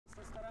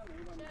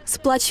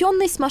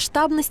Сплоченность,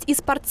 масштабность и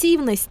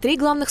спортивность – три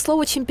главных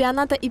слова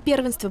чемпионата и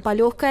первенства по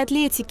легкой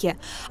атлетике.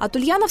 От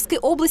Ульяновской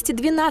области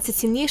 12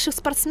 сильнейших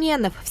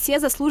спортсменов, все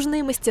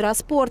заслуженные мастера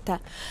спорта.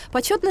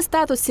 Почетный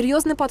статус,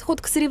 серьезный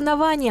подход к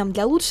соревнованиям,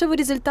 для лучшего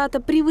результата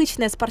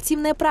привычная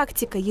спортивная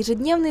практика,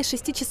 ежедневные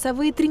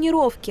 6-часовые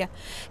тренировки.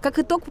 Как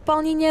итог,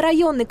 пополнение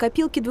районной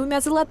копилки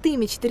 2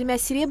 золотыми, 4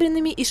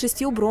 серебряными и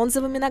 6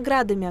 бронзовыми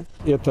наградами.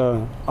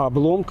 Это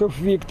Обломков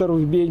Виктор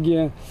в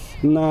беге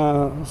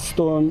на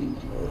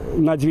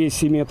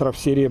 200 метров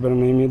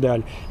серебряная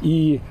медаль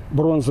и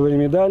бронзовая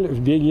медаль в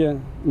беге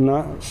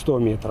на 100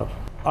 метров.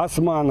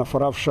 Османов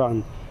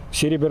Равшан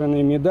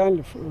серебряная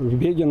медаль в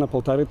беге на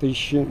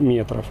 1500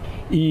 метров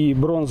и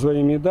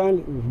бронзовая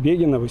медаль в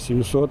беге на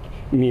 800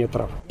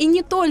 метров. И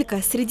не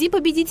только. Среди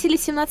победителей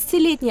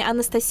 17-летняя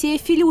Анастасия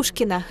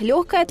Филюшкина.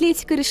 Легкой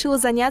атлетикой решила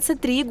заняться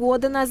 3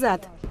 года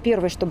назад.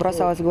 Первое, что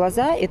бросалось в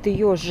глаза, это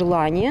ее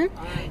желание.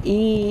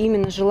 И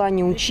именно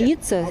желание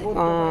учиться,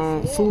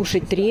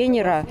 слушать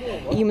тренера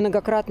и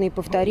многократные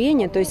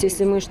повторения. То есть,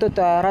 если мы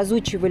что-то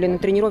разучивали на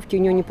тренировке, у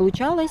нее не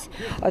получалось,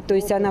 то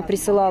есть она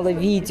присылала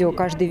видео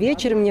каждый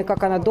вечер мне,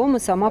 как она дома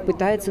сама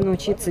пытается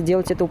научиться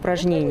делать это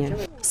упражнение.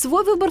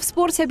 Свой выбор в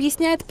спорте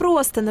объясняет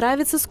просто.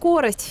 Нравится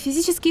скорость,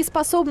 физические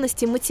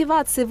способности,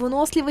 мотивация,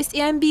 выносливость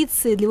и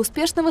амбиции. Для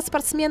успешного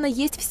спортсмена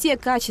есть все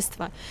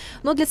качества.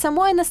 Но для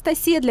самой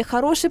Анастасии, для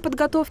хорошей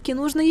подготовки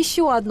нужно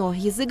еще одно –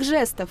 язык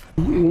жестов.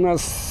 У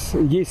нас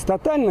есть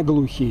тотально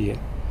глухие.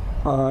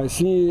 С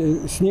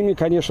ними,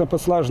 конечно,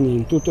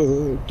 посложнее. Тут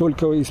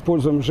только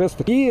используем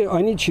жесты. И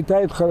они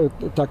читают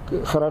так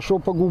хорошо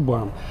по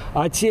губам.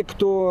 А те,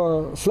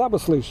 кто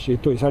слабослышащие,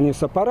 то есть они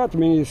с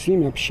аппаратами, с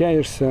ними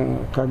общаешься,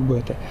 как бы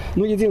это.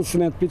 Ну,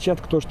 единственный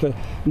отпечаток, то, что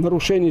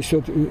нарушения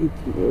все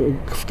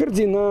в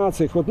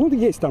координациях. Вот, ну,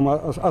 есть там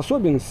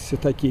особенности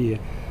такие.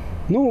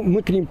 Ну,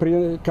 мы к ним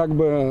как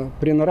бы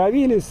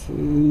приноровились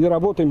и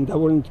работаем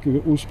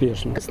довольно-таки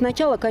успешно.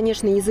 Сначала,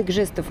 конечно, язык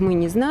жестов мы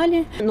не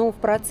знали, но в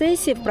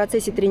процессе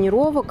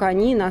тренировок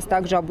они нас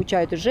также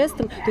обучают и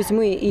жестам. То есть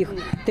мы их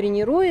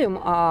тренируем,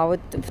 а вот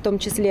в том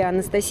числе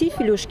Анастасия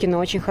Филюшкина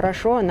очень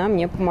хорошо, она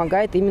мне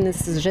помогает именно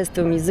с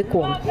жестовым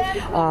языком.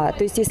 То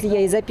есть если я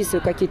ей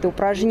записываю какие-то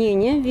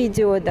упражнения,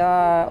 видео,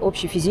 да,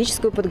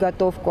 общефизическую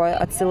подготовку,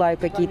 отсылаю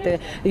какие-то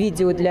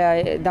видео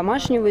для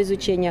домашнего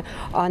изучения,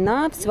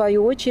 она, в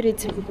свою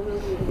очередь,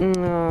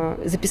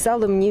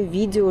 записала мне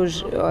видео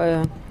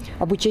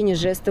обучения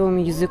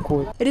жестовому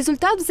языку.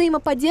 Результат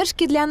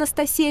взаимоподдержки для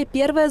Анастасии –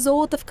 первое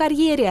золото в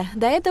карьере.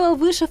 До этого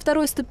выше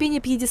 2-й ступени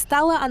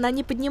пьедестала она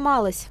не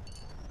поднималась.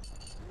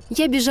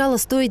 Я бежала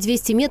 100 и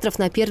 200 метров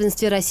на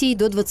первенстве России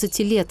до 20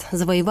 лет.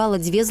 Завоевала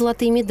 2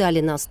 золотые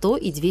медали на 100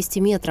 и 200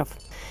 метров.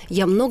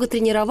 Я много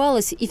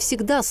тренировалась и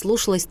всегда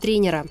слушалась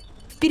тренера.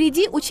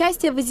 Впереди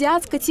участие в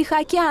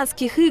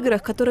Азиатско-Тихоокеанских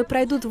играх, которые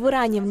пройдут в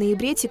Иране в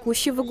ноябре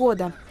текущего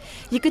года.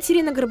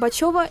 Екатерина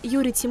Горбачёва,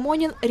 Юрий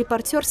Тимонин,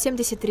 репортер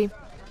 73.